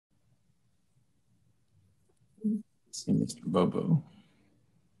See Mr. Bobo.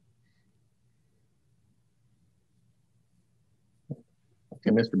 Okay,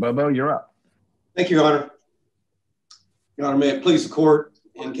 Mr. Bobo, you're up. Thank you, Your Honor. Your Honor, may it please the court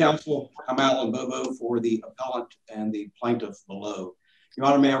and counsel, I'm Alan Bobo for the appellant and the plaintiff below. Your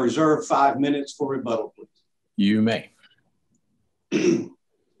Honor, may I reserve 5 minutes for rebuttal, please? You may.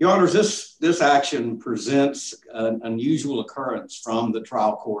 Your Honors, this action presents an unusual occurrence from the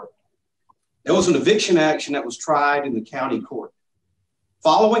trial court. There was an eviction action that was tried in the county court.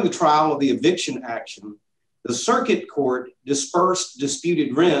 Following the trial of the eviction action, the circuit court dispersed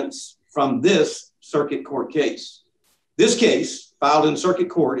disputed rents from this circuit court case. This case, filed in circuit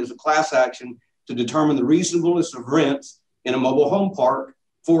court, is a class action to determine the reasonableness of rents in a mobile home park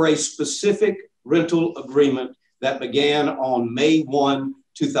for a specific rental agreement that began on May 1,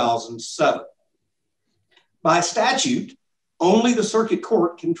 2007. By statute, only the circuit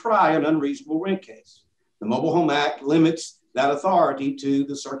court can try an unreasonable rent case. The Mobile Home Act limits that authority to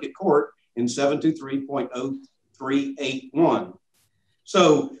the circuit court in 723.0381.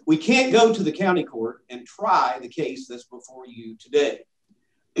 So we can't go to the county court and try the case that's before you today.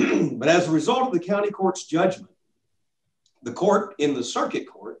 But as a result of the county court's judgment, the court in the circuit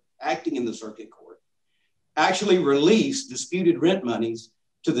court, acting in the circuit court, actually released disputed rent monies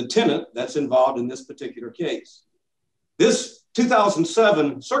to the tenant that's involved in this particular case. This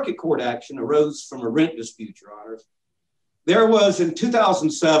 2007 circuit court action arose from a rent dispute, Your Honors. There was, in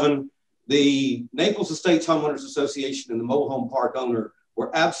 2007, the Naples Estates Homeowners Association and the mobile home park owner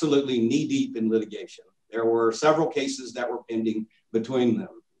were absolutely knee-deep in litigation. There were several cases that were pending between them.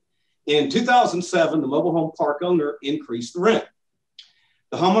 In 2007, the mobile home park owner increased the rent.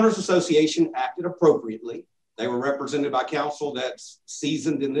 The Homeowners Association acted appropriately. They were represented by counsel that's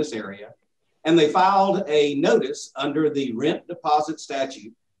seasoned in this area, and they filed a notice under the rent deposit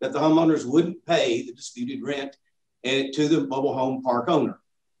statute that the homeowners wouldn't pay the disputed rent to the mobile home park owner.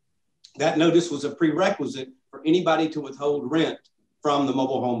 That notice was a prerequisite for anybody to withhold rent from the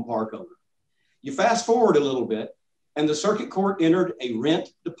mobile home park owner. You fast forward a little bit, and the circuit court entered a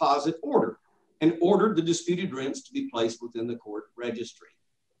rent deposit order and ordered the disputed rents to be placed within the court registry.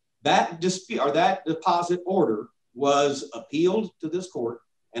 That deposit order was appealed to this court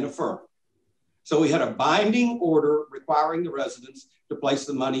and affirmed. So we had a binding order requiring the residents to place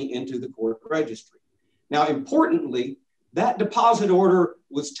the money into the court registry. Now, importantly, that deposit order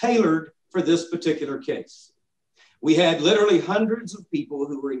was tailored for this particular case. We had literally hundreds of people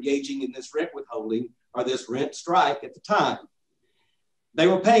who were engaging in this rent withholding or this rent strike at the time. They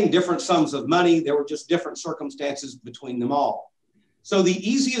were paying different sums of money. There were just different circumstances between them all. So the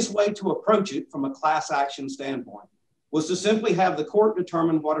easiest way to approach it from a class action standpoint was to simply have the court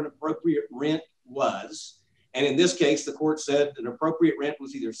determine what an appropriate rent was. And in this case, the court said an appropriate rent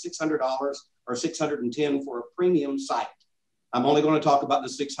was either $600 or $610 for a premium site. I'm only going to talk about the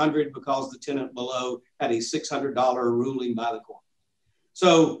 $600 because the tenant below had a $600 ruling by the court.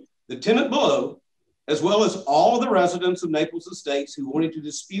 So the tenant below, as well as all of the residents of Naples Estates who wanted to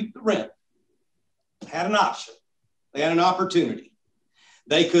dispute the rent, had an option. They had an opportunity.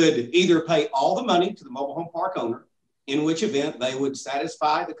 They could either pay all the money to the mobile home park owner, in which event they would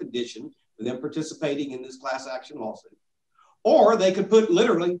satisfy the condition for them participating in this class action lawsuit, or they could put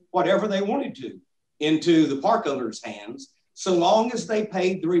literally whatever they wanted to into the park owner's hands, so long as they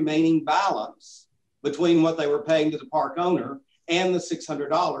paid the remaining balance between what they were paying to the park owner and the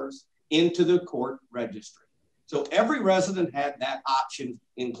 $600 into the court registry. So every resident had that option,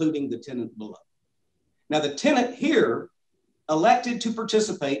 including the tenant below. Now, the tenant here elected to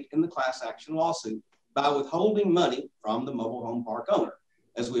participate in the class action lawsuit by withholding money from the mobile home park owner.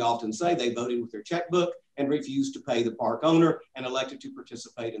 As we often say, they voted with their checkbook and refused to pay the park owner and elected to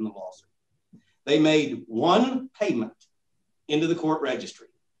participate in the lawsuit. They made one payment into the court registry.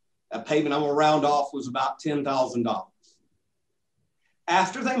 That payment, I'm gonna round off, was about $10,000.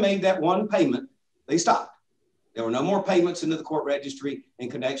 After they made that one payment, they stopped. There were no more payments into the court registry in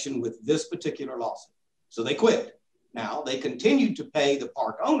connection with this particular lawsuit. So they quit. Now, they continued to pay the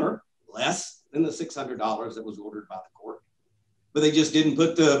park owner less than the $600 that was ordered by the court, but they just didn't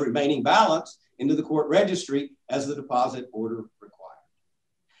put the remaining balance into the court registry as the deposit order required.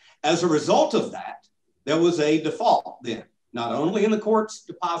 As a result of that, there was a default then, not only in the court's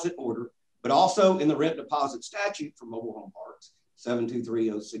deposit order, but also in the rent deposit statute for mobile home parks,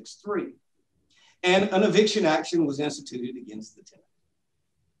 723.063. And an eviction action was instituted against the tenant.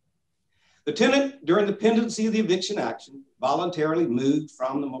 The tenant, during the pendency of the eviction action, voluntarily moved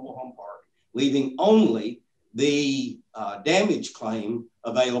from the mobile home park, leaving only the damage claim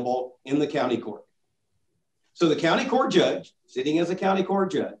available in the county court. So the county court judge, sitting as a county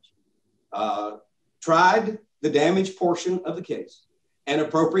court judge, tried the damage portion of the case and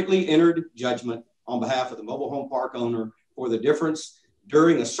appropriately entered judgment on behalf of the mobile home park owner for the difference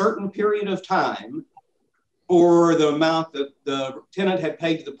during a certain period of time for the amount that the tenant had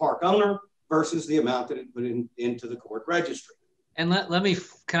paid to the park owner versus the amount that it put into the court registry. And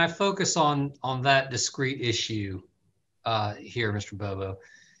can I focus on that discrete issue here, Mr. Bobo?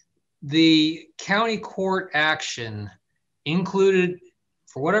 The county court action included,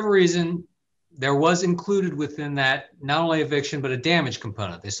 for whatever reason, there was included within that not only eviction, but a damage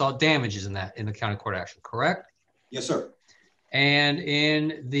component. They saw damages in the county court action, correct? Yes, sir. And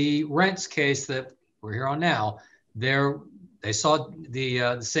in the rents case that we're here on now, they saw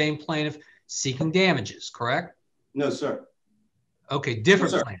the same plaintiff seeking damages, correct? No, sir. Okay,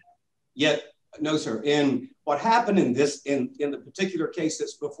 different plaintiff. Yet, no, sir. And what happened in the particular case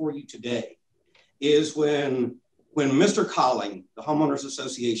that's before you today is when Mr. Colling, the Homeowners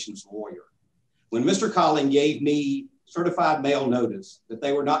Association's lawyer, when Mr. Colling gave me certified mail notice that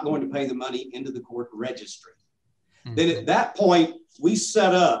they were not going to pay the money into the court registry, then at that point, we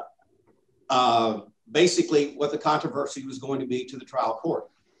set up basically what the controversy was going to be to the trial court.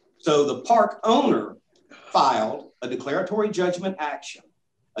 So the park owner filed a declaratory judgment action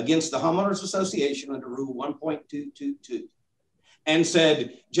against the Homeowners Association under Rule 1.222 and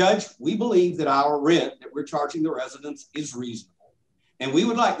said, Judge, we believe that our rent that we're charging the residents is reasonable. And we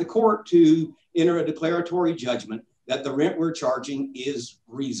would like the court to enter a declaratory judgment that the rent we're charging is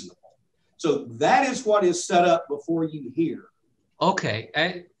reasonable. So that is what is set up before you here.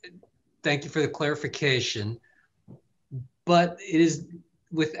 Okay, thank you for the clarification. But it is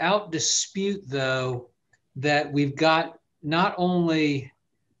without dispute, though, that we've got not only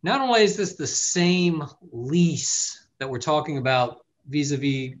is this the same lease that we're talking about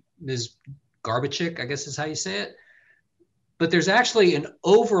vis-a-vis Ms. Garbachick, I guess is how you say it, but there's actually an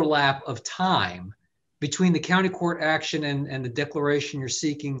overlap of time between the county court action and the declaration you're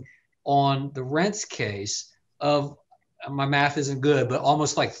seeking on the rents case of, my math isn't good, but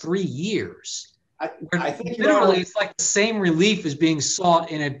almost like 3 years. I think literally it's like the same relief is being sought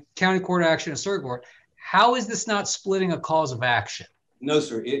in a county court action and circuit court. How is this not splitting a cause of action? No,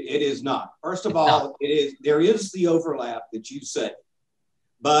 sir, it is not. First of all, there is the overlap that you said,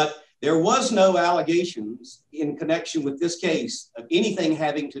 but there was no allegations in connection with this case of anything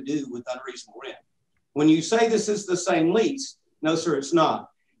having to do with unreasonable rent. When you say this is the same lease, no, sir, it's not.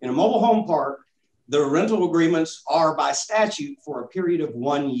 In a mobile home park, the rental agreements are by statute for a period of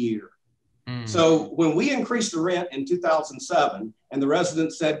 1 year. So when we increased the rent in 2007 and the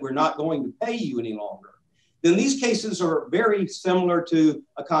residents said we're not going to pay you any longer, then these cases are very similar to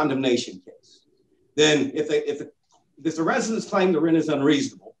a condemnation case. Then if the residents claim the rent is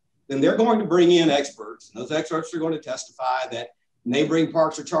unreasonable, then they're going to bring in experts. And those experts are going to testify that neighboring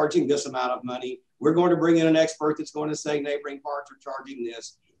parks are charging this amount of money. We're going to bring in an expert that's going to say neighboring parks are charging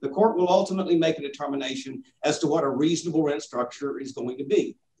this. The court will ultimately make a determination as to what a reasonable rent structure is going to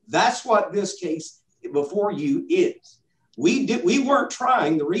be. That's what this case before you is. We weren't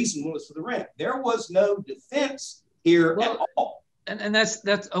trying the reasonableness of the rent. There was no defense here at all. And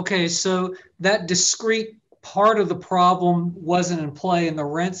that's okay. So that discrete part of the problem wasn't in play in the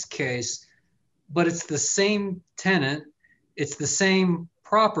rents case, but it's the same tenant, it's the same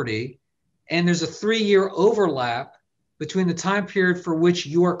property, and there's a 3-year overlap between the time period for which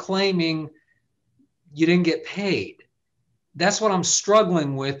you are claiming you didn't get paid. That's what I'm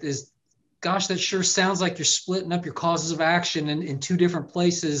struggling with is, gosh, that sure sounds like you're splitting up your causes of action in 2 different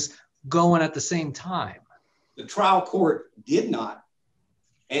places going at the same time. The trial court did not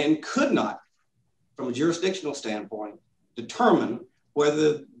and could not, from a jurisdictional standpoint, determine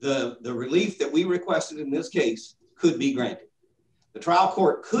whether the relief that we requested in this case could be granted. The trial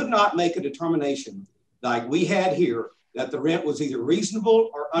court could not make a determination like we had here that the rent was either reasonable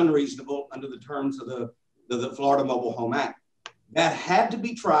or unreasonable under the terms of the Florida Mobile Home Act. That had to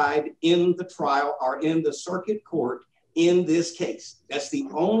be tried in the trial or in the circuit court in this case. That's the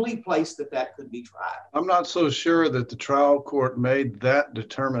only place that could be tried. I'm not so sure that the trial court made that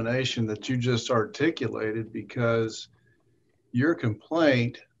determination that you just articulated, because your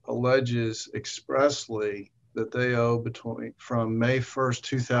complaint alleges expressly that they owe from May 1st,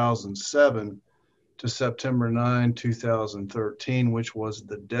 2007 to September 9, 2013, which was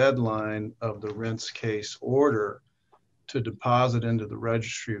the deadline of the rents case order to deposit into the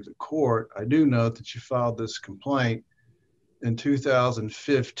registry of the court. I do note that you filed this complaint in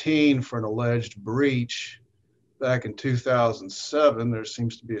 2015 for an alleged breach. Back in 2007, there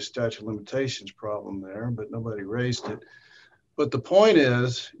seems to be a statute of limitations problem there, but nobody raised it. But the point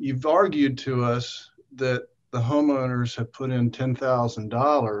is, you've argued to us that the homeowners have put in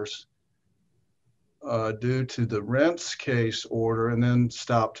 $10,000 due to the rents case order and then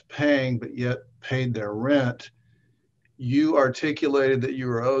stopped paying, but yet paid their rent, you articulated that you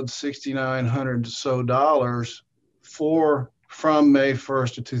were owed $6,900 so from May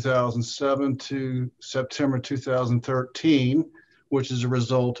 1st of 2007 to September 2013, which is a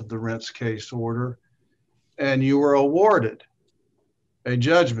result of the rents case order. And you were awarded a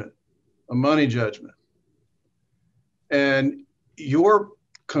judgment, a money judgment. And your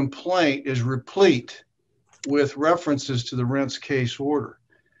complaint is replete with references to the rents case order.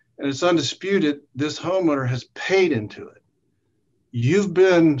 And it's undisputed, this homeowner has paid into it. You've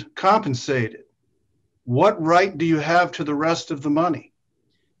been compensated. What right do you have to the rest of the money?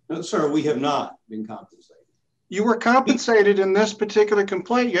 No, sir, we have not been compensated. You were compensated in this particular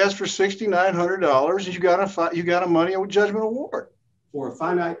complaint. You asked for $6,900 and you got a money judgment award. For a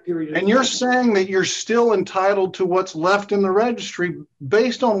finite period of time. And you're saying that you're still entitled to what's left in the registry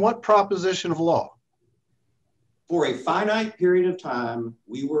based on what proposition of law? For a finite period of time,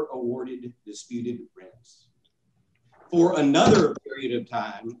 we were awarded disputed rents. For another period of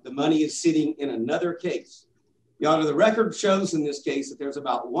time, the money is sitting in another case. Your Honor, the record shows in this case that there's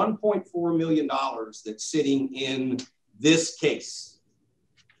about $1.4 million that's sitting in this case.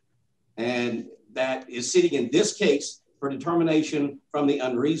 And that is sitting in this case for determination from the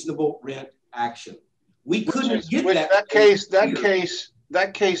unreasonable rent action. We couldn't get that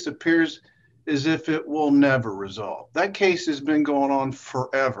case appears as if it will never resolve. That case has been going on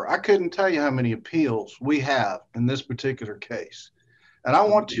forever. I couldn't tell you how many appeals we have in this particular case. And I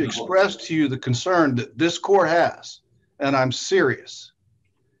want to express to you the concern that this court has, and I'm serious,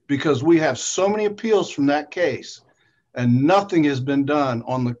 because we have so many appeals from that case and nothing has been done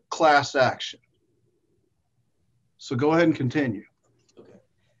on the class action. So go ahead and continue. Okay.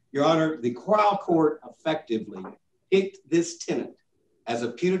 Your Honor, the trial court effectively picked this tenant as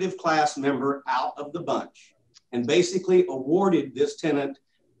a putative class member out of the bunch and basically awarded this tenant,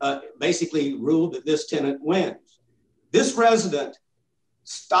 basically ruled that this tenant wins. This resident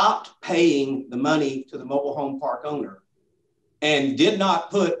stopped paying the money to the mobile home park owner and did not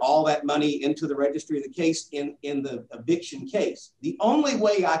put all that money into the registry of the case in the eviction case. The only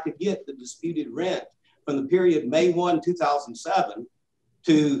way I could get the disputed rent from the period May 1, 2007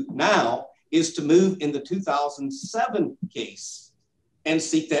 to now is to move in the 2007 case and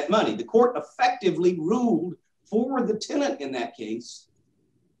seek that money. The court effectively ruled for the tenant in that case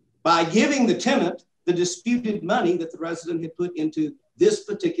by giving the tenant the disputed money that the resident had put into this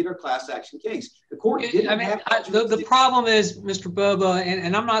particular class action case. The court didn't the problem is, Mr. Bobo,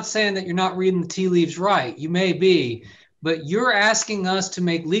 and I'm not saying that you're not reading the tea leaves right. You may be, but you're asking us to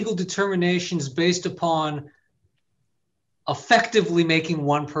make legal determinations based upon effectively making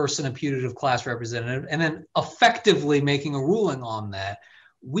one person a putative class representative and then effectively making a ruling on that.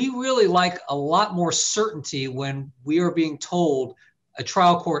 We really like a lot more certainty when we are being told a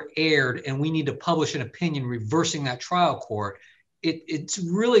trial court erred and we need to publish an opinion reversing that trial court. It's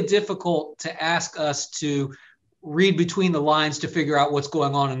really difficult to ask us to read between the lines to figure out what's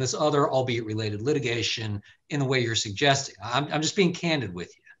going on in this other, albeit related litigation in the way you're suggesting. I'm just being candid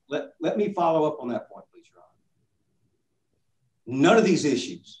with you. Let me follow up on that point, please, Your Honor. None of these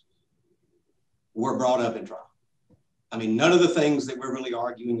issues were brought up in trial. I mean, none of the things that we're really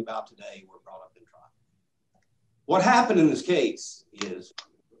arguing about today were brought up in trial. What happened in this case is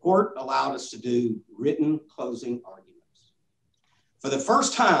the court allowed us to do written closing arguments. For the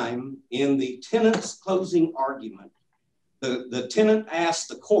first time in the tenant's closing argument, the tenant asked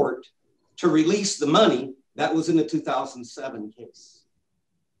the court to release the money that was in the 2007 case.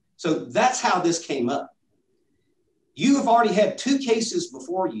 So that's how this came up. You have already had two cases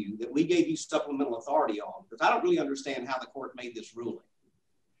before you that we gave you supplemental authority on, because I don't really understand how the court made this ruling.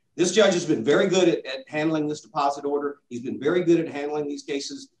 This judge has been very good at handling this deposit order. He's been very good at handling these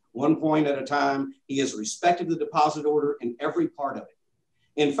cases one point at a time. He has respected the deposit order in every part of it.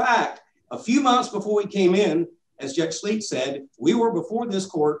 In fact, a few months before we came in, as Judge Sleet said, we were before this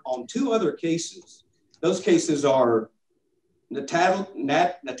court on two other cases. Those cases are Natalie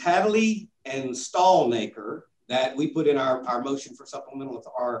and Stallnaker that we put in our motion for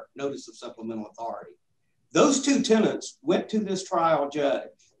our notice of supplemental authority. Those two tenants went to this trial judge,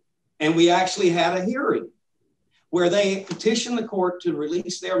 and we actually had a hearing where they petitioned the court to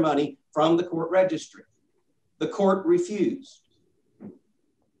release their money from the court registry. The court refused.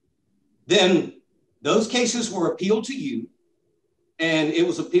 Then those cases were appealed to you, and it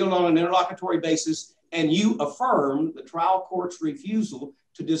was appealed on an interlocutory basis, and you affirmed the trial court's refusal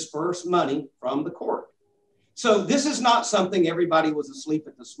to disperse money from the court. So this is not something everybody was asleep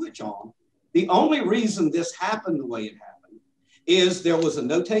at the switch on. The only reason this happened the way it happened is there was a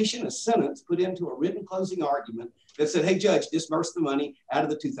notation, a sentence put into a written closing argument that said, hey, judge, disburse the money out of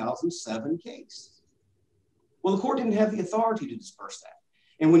the 2007 case. Well, the court didn't have the authority to disperse that.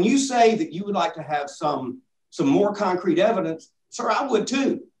 And when you say that you would like to have some more concrete evidence, sir, I would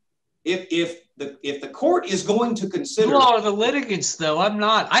too. If the court is going to consider— You all are the litigants, though. I'm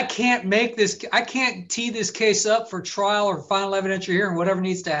not. I can't tee this case up for trial or final evidentiary hearing, whatever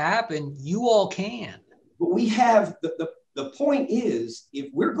needs to happen. You all can. But we have the point is,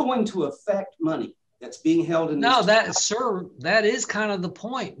 if we're going to affect money that's being held in— No, that is kind of the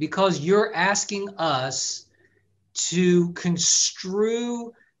point, because you're asking us to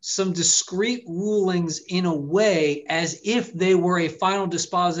construe some discrete rulings in a way as if they were a final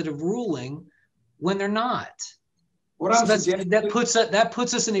dispositive ruling when they're not. That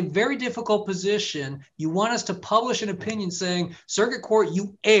puts us in a very difficult position. You want us to publish an opinion saying, Circuit Court,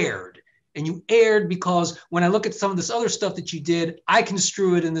 you erred. And you erred because when I look at some of this other stuff that you did, I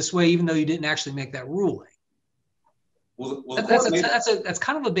construe it in this way, even though you didn't actually make that ruling. Well, that's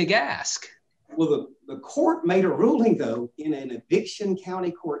kind of a big ask. Well, the court made a ruling, though, in an eviction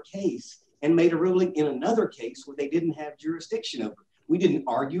county court case, and made a ruling in another case where they didn't have jurisdiction over it. We didn't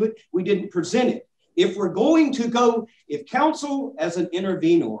argue it. We didn't present it. If we're going to go, if counsel as an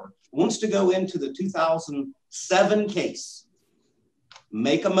intervenor wants to go into the 2007 case,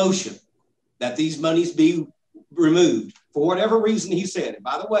 make a motion that these monies be removed for whatever reason he said. And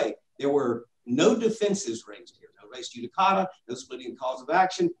by the way, there were no defenses raised here. No res judicata, no splitting cause of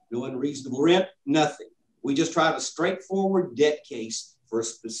action, no unreasonable rent, nothing. We just tried a straightforward debt case for a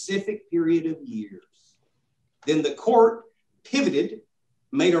specific period of years. Then the court pivoted,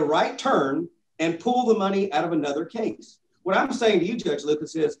 made a right turn, and pulled the money out of another case. What I'm saying to you, Judge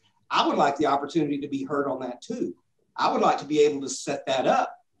Lucas, is I would like the opportunity to be heard on that too. I would like to be able to set that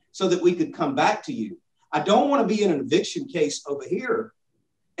up so that we could come back to you. I don't want to be in an eviction case over here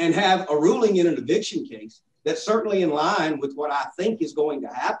and have a ruling in an eviction case that's certainly in line with what I think is going to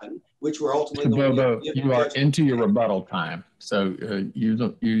happen, which we're ultimately going to get. You are into your rebuttal time, so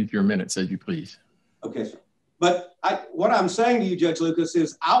use your minutes as you please. Okay, sir. But what I'm saying to you, Judge Lucas,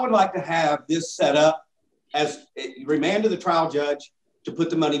 is I would like to have this set up as remand to the trial judge to put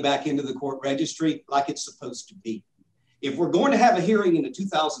the money back into the court registry like it's supposed to be. If we're going to have a hearing in the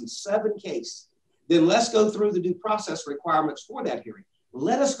 2007 case, then let's go through the due process requirements for that hearing.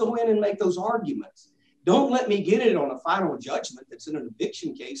 Let us go in and make those arguments. Don't let me get it on a final judgment that's in an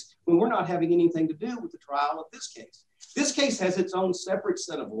eviction case when we're not having anything to do with the trial of this case. This case has its own separate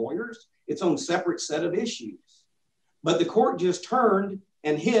set of lawyers, its own separate set of issues. But the court just turned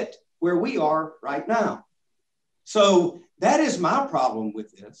and hit where we are right now. So that is my problem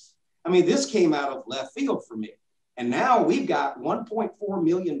with this. I mean, this came out of left field for me. And now we've got $1.4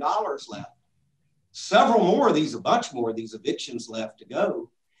 million left. Several more of these, a bunch more of these evictions left to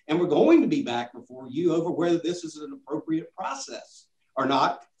go. And we're going to be back before you over whether this is an appropriate process or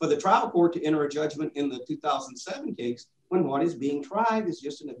not for the trial court to enter a judgment in the 2007 case when what is being tried is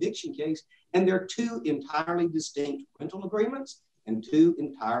just an eviction case. And they're two entirely distinct rental agreements and two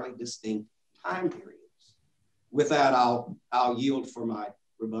entirely distinct time periods. With that, I'll yield for my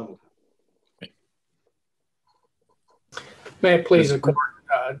rebuttal time. May it please the court,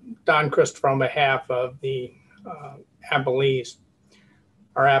 Don Christopher on behalf of the appellees,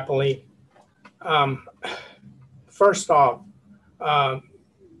 or appellee. First off,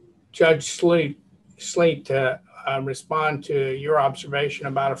 Judge Sleet, to respond to your observation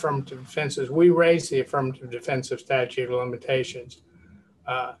about affirmative defenses, we raised the affirmative defensive statute of limitations.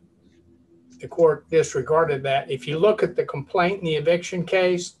 The court disregarded that. If you look at the complaint in the eviction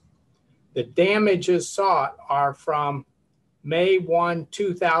case, the damages sought are from May 1,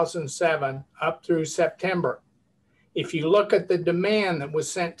 2007 up through September. If you look at the demand that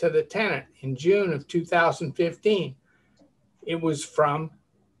was sent to the tenant in June of 2015, it was from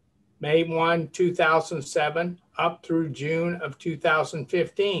May 1, 2007 up through June of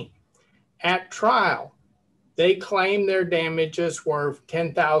 2015. At trial, they claimed their damages were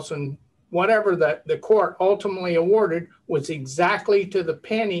 $10,000. Whatever the court ultimately awarded was exactly to the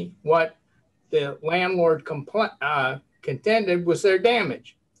penny what the landlord contended was their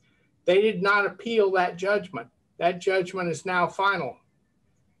damage. They did not appeal that judgment. That judgment is now final.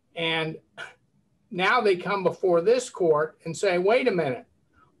 And now they come before this court and say, wait a minute,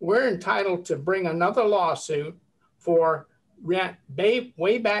 we're entitled to bring another lawsuit for rent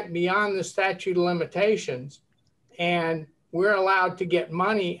way back beyond the statute of limitations. And we're allowed to get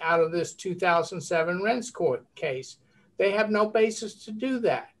money out of this 2007 rents court case. They have no basis to do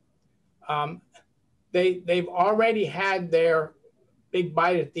that. They've already had their big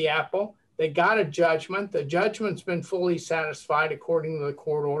bite at the apple. They got a judgment. The judgment's been fully satisfied according to the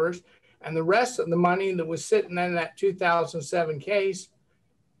court orders. And the rest of the money that was sitting in that 2007 case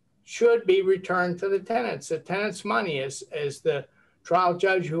should be returned to the tenants. The tenants' money, as the trial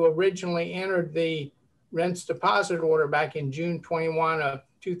judge who originally entered the rents deposit order back in June 21 of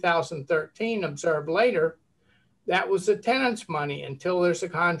 2013 observed later, that was the tenants' money until there's a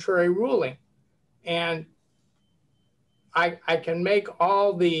contrary ruling. And I can make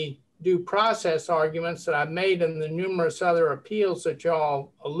all the due process arguments that I've made in the numerous other appeals that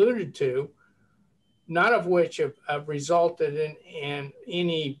y'all alluded to, none of which have resulted in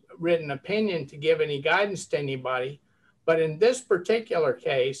any written opinion to give any guidance to anybody. But in this particular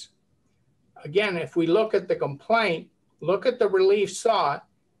case, again, if we look at the complaint, look at the relief sought,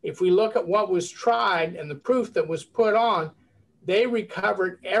 if we look at what was tried and the proof that was put on, they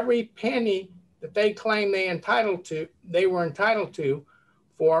recovered every penny that they claimed they were entitled to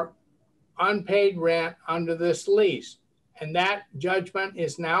for unpaid rent under this lease. And that judgment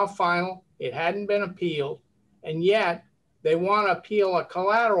is now final. It hadn't been appealed. And yet they want to appeal a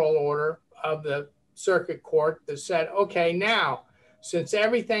collateral order of the circuit court that said, okay, now, since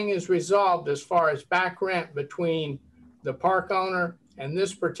everything is resolved as far as back rent between the park owner and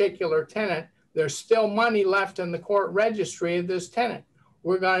this particular tenant, there's still money left in the court registry of this tenant.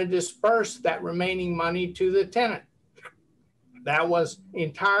 We're going to disperse that remaining money to the tenant. That was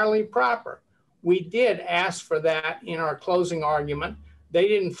entirely proper. We did ask for that in our closing argument. They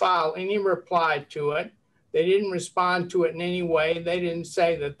didn't file any reply to it. They didn't respond to it in any way. They didn't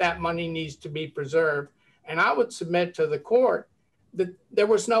say that that money needs to be preserved. And I would submit to the court that there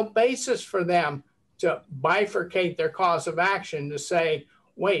was no basis for them to bifurcate their cause of action to say,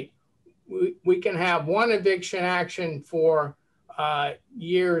 wait, we can have one eviction action for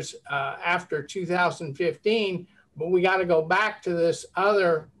years after 2015, but we got to go back to this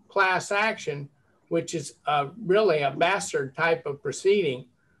other class action, which is really a bastard type of proceeding.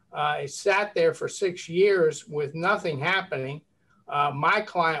 It sat there for 6 years with nothing happening. My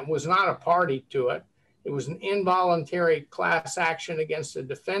client was not a party to it. It was an involuntary class action against a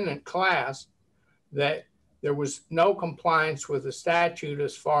defendant class that there was no compliance with the statute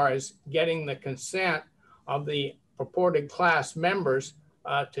as far as getting the consent of the purported class members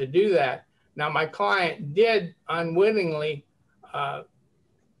to do that. Now, my client did unwittingly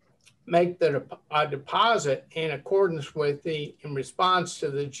make a deposit in accordance with in response to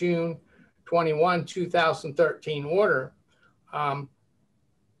the June 21, 2013 order.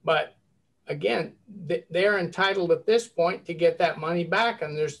 But again, they're entitled at this point to get that money back,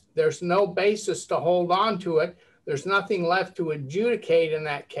 and there's no basis to hold on to it. There's nothing left to adjudicate in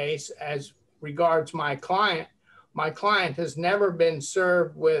that case as regards my client. My client has never been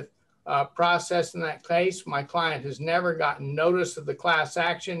served with process in that case. My client has never gotten notice of the class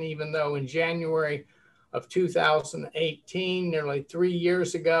action, even though in January of 2018, nearly 3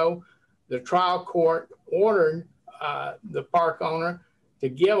 years ago, the trial court ordered the park owner to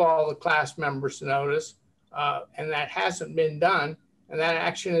give all the class members notice, and that hasn't been done, and that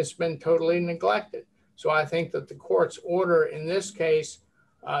action has been totally neglected. So I think that the court's order in this case,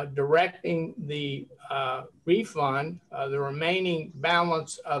 directing the refund, the remaining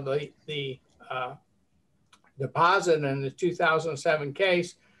balance of the deposit in the 2007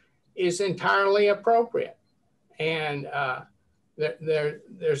 case is entirely appropriate. And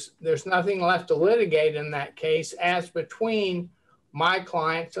there's nothing left to litigate in that case as between my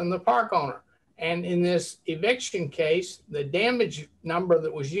clients and the park owner. And in this eviction case, the damage number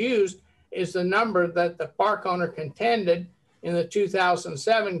that was used is the number that the park owner contended in the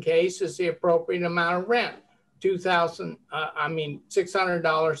 2007 case is the appropriate amount of rent,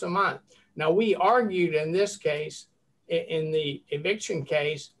 $600 a month. Now, we argued in this case, in the eviction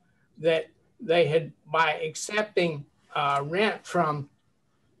case, that they had, by accepting rent from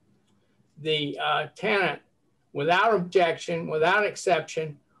the tenant without objection, without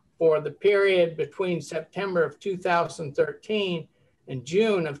exception, for the period between September of 2013 and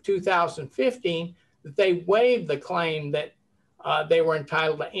June of 2015, that they waived the claim that they were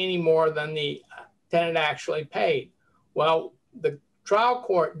entitled to any more than the tenant actually paid. Well, the trial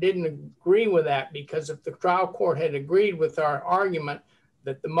court didn't agree with that, because if the trial court had agreed with our argument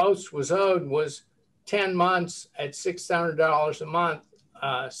that the most was owed was 10 months at $600 a month,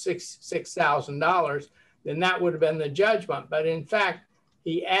 $6,000, then that would have been the judgment. But in fact,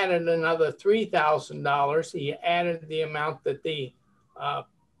 he added another $3,000. He added the amount that the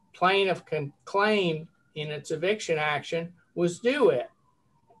plaintiff claimed in its eviction action was due it.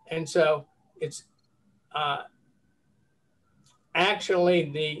 And so it's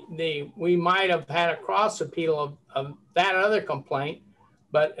actually we might have had a cross appeal of that other complaint,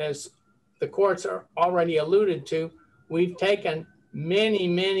 but as the courts are already alluded to, we've taken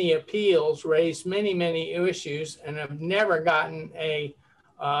many appeals, raised many issues, and have never gotten a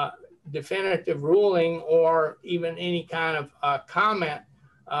definitive ruling or even any kind of comment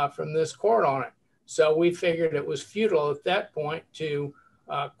from this court on it. So we figured it was futile at that point to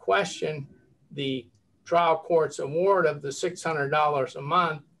question the trial court's award of the $600 a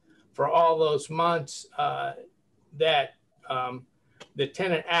month for all those months that the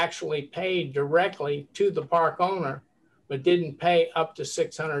tenant actually paid directly to the park owner, but didn't pay up to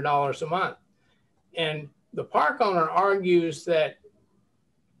 $600 a month. And the park owner argues that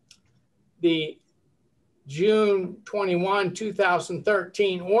the June 21,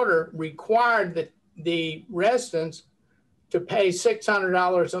 2013 order required the residents to pay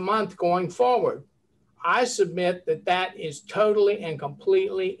 $600 a month going forward. I submit that that is totally and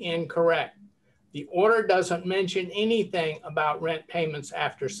completely incorrect. The order doesn't mention anything about rent payments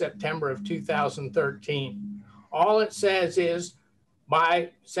after September of 2013. All it says is by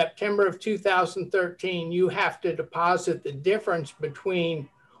September of 2013, you have to deposit the difference between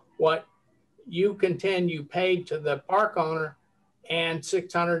what you contend you paid to the park owner and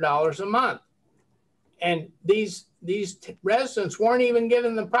 $600 a month. And these residents weren't even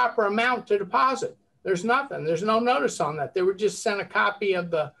given the proper amount to deposit. There's nothing. There's no notice on that. They were just sent a copy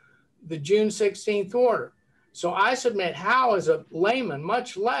of the June 16th order. So I submit, how as a layman,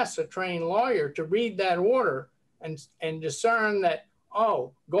 much less a trained lawyer, to read that order and discern that,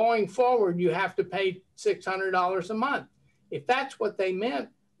 oh, going forward, you have to pay $600 a month. If that's what they meant,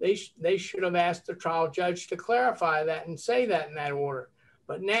 they should have asked the trial judge to clarify that and say that in that order.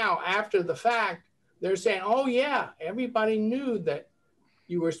 But now, after the fact, they're saying, oh yeah, everybody knew that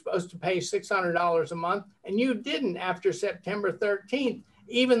you were supposed to pay $600 a month, and you didn't after September 13th,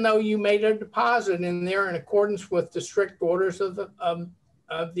 even though you made a deposit in there in accordance with the strict orders of the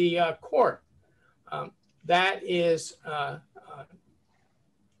court. That is,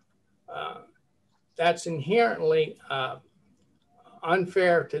 that's inherently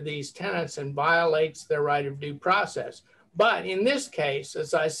unfair to these tenants and violates their right of due process. But in this case,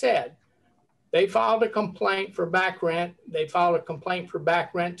 as I said, they filed a complaint for back rent. They filed a complaint for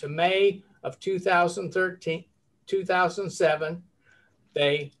back rent to May of 2007.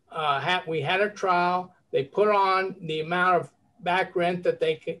 We had a trial. They put on the amount of back rent that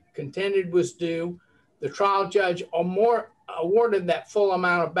they contended was due. The trial judge awarded that full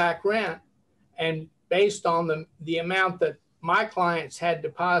amount of back rent, and based on the amount that my clients had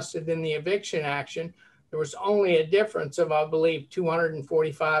deposited in the eviction action, there was only a difference of, I believe,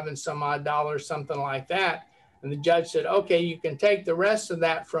 $245 and some odd dollars, something like that. And the judge said, okay, you can take the rest of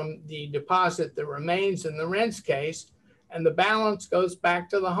that from the deposit that remains in the rents case, and the balance goes back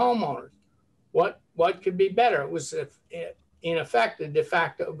to the homeowners. What could be better? It was, in effect, a de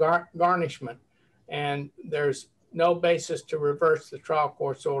facto garnishment. And there's no basis to reverse the trial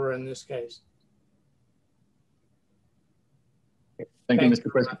court's order in this case. Thank you, Mr.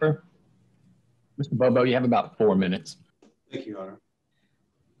 Christopher. Mr. Bobo, you have about 4 minutes. Thank you, Your Honor.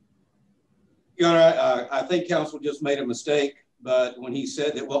 Your Honor, I think counsel just made a mistake, but when he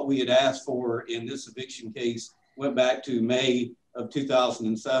said that what we had asked for in this eviction case went back to May of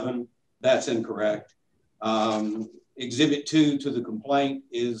 2007, that's incorrect. Exhibit 2 to the complaint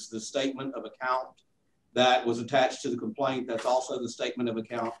is the statement of account that was attached to the complaint. That's also the statement of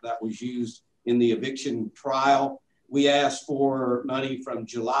account that was used in the eviction trial. We asked for money from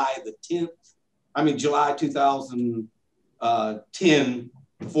July 2010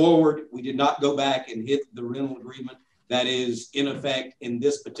 forward. We did not go back and hit the rental agreement that is in effect in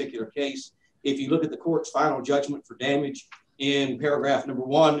this particular case. If you look at the court's final judgment for damage in paragraph number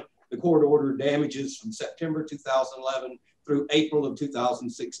 1, the court ordered damages from September 2011 through April of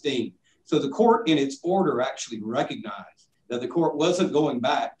 2016. So the court in its order actually recognized that the court wasn't going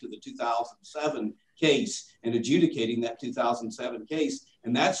back to the 2007 case and adjudicating that 2007 case.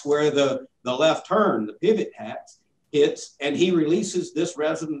 And that's where the left turn, the pivot hits, and he releases this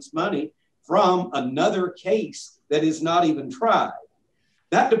resident's money from another case that is not even tried.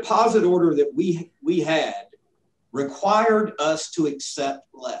 That deposit order that we had required us to accept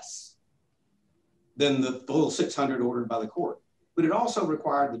less than the full 600 ordered by the court, but it also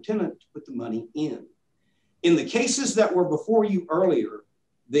required the tenant to put the money in. In the cases that were before you earlier,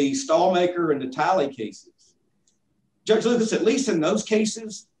 the Stallmaker and the Talley cases, Judge Lucas, at least in those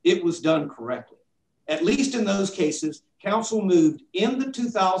cases, it was done correctly. At least in those cases, counsel moved in the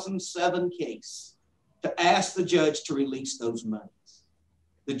 2007 case to ask the judge to release those monies.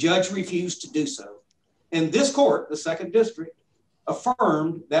 The judge refused to do so. And this court, the second district,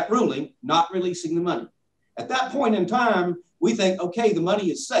 affirmed that ruling, not releasing the money. At that point in time, we think, okay, the money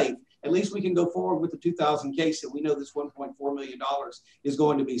is safe. at least we can go forward with the 2000 case that we know this $1.4 million is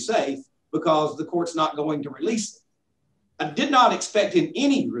going to be safe because the court's not going to release it. I did not expect in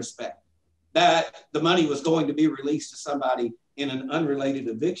any respect that the money was going to be released to somebody in an unrelated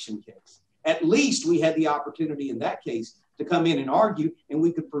eviction case. At least we had the opportunity in that case to come in and argue, and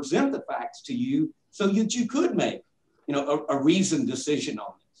we could present the facts to you so that you could make, you know, a reasoned decision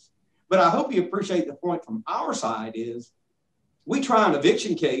on this. But I hope you appreciate the point from our side is we try an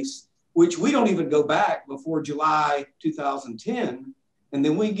eviction case, which we don't even go back before July 2010, and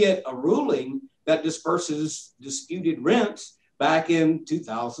then we get a ruling that disperses disputed rents back in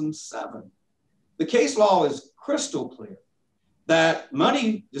 2007. The case law is crystal clear that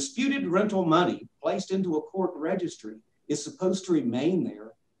money, disputed rental money placed into a court registry is supposed to remain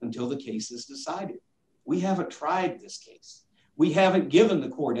there until the case is decided. We haven't tried this case. We haven't given the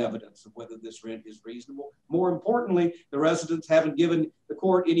court evidence of whether this rent is reasonable. More importantly, the residents haven't given the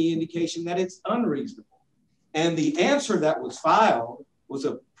court any indication that it's unreasonable. And the answer that was filed was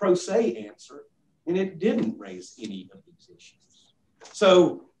a pro se answer, and it didn't raise any of these issues.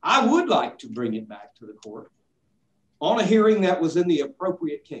 So I would like to bring it back to the court on a hearing that was in the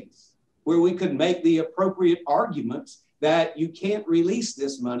appropriate case, where we could make the appropriate arguments that you can't release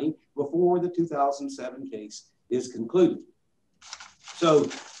this money before the 2007 case is concluded. So,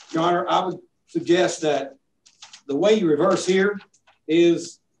 Your Honor, I would suggest that the way you reverse here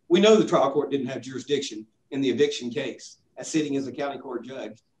is we know the trial court didn't have jurisdiction in the eviction case as sitting as a county court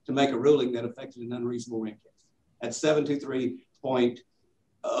judge to make a ruling that affected an unreasonable rent case at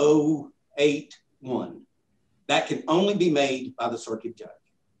 723.081. That can only be made by the circuit judge.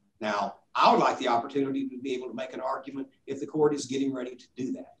 Now, I would like the opportunity to be able to make an argument if the court is getting ready to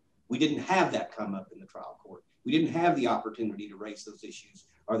do that. We didn't have that come up in the trial court. We didn't have the opportunity to raise those issues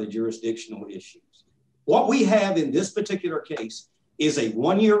or the jurisdictional issues. What we have in this particular case is a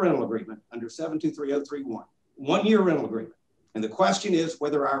one-year rental agreement under 723.031, one-year rental agreement. And the question is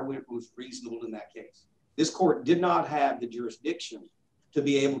whether our rent was reasonable in that case. This court did not have the jurisdiction to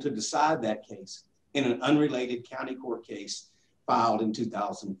be able to decide that case in an unrelated county court case filed in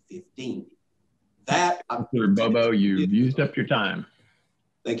 2015. That, Mr. Bobo, you've used up your time.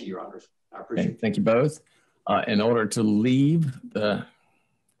 Thank you, Your Honors. I appreciate it. Thank you both. In order to leave the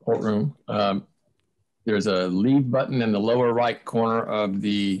courtroom, there's a leave button in the lower right corner of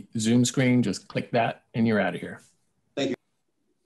the Zoom screen. Just click that and you're out of here.